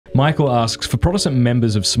Michael asks, for Protestant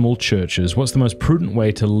members of small churches, what's the most prudent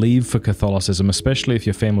way to leave for Catholicism, especially if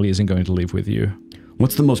your family isn't going to leave with you?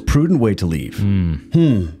 What's the most prudent way to leave?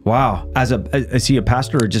 Wow. Is he a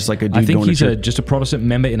pastor or just like a dude I think going he's to church? just a Protestant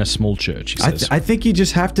member in a small church, he says. I think you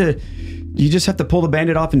just have to pull the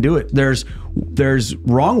Band-Aid off and do it. There's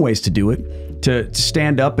wrong ways to do it, to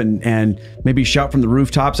stand up and maybe shout from the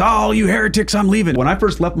rooftops, "Oh, you heretics, I'm leaving." When I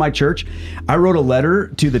first left my church, I wrote a letter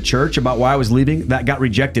to the church about why I was leaving. That got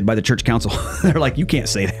rejected by the church council. They're like, "You can't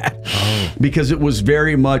say that." Oh. Because it was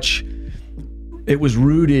very much... It was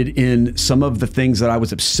rooted in some of the things that I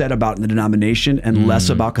was upset about in the denomination and less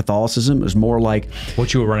about Catholicism. It was more like...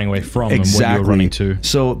 what you were running away from exactly. and what you were running to.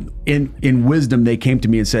 So in wisdom, they came to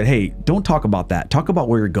me and said, "Hey, don't talk about that. Talk about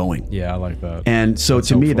where you're going." Yeah, I like that. And so that's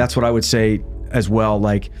to helpful. Me, that's what I would say as well.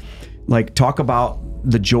 Like talk about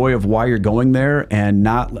the joy of why you're going there and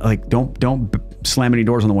not like, don't slam any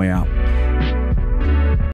doors on the way out.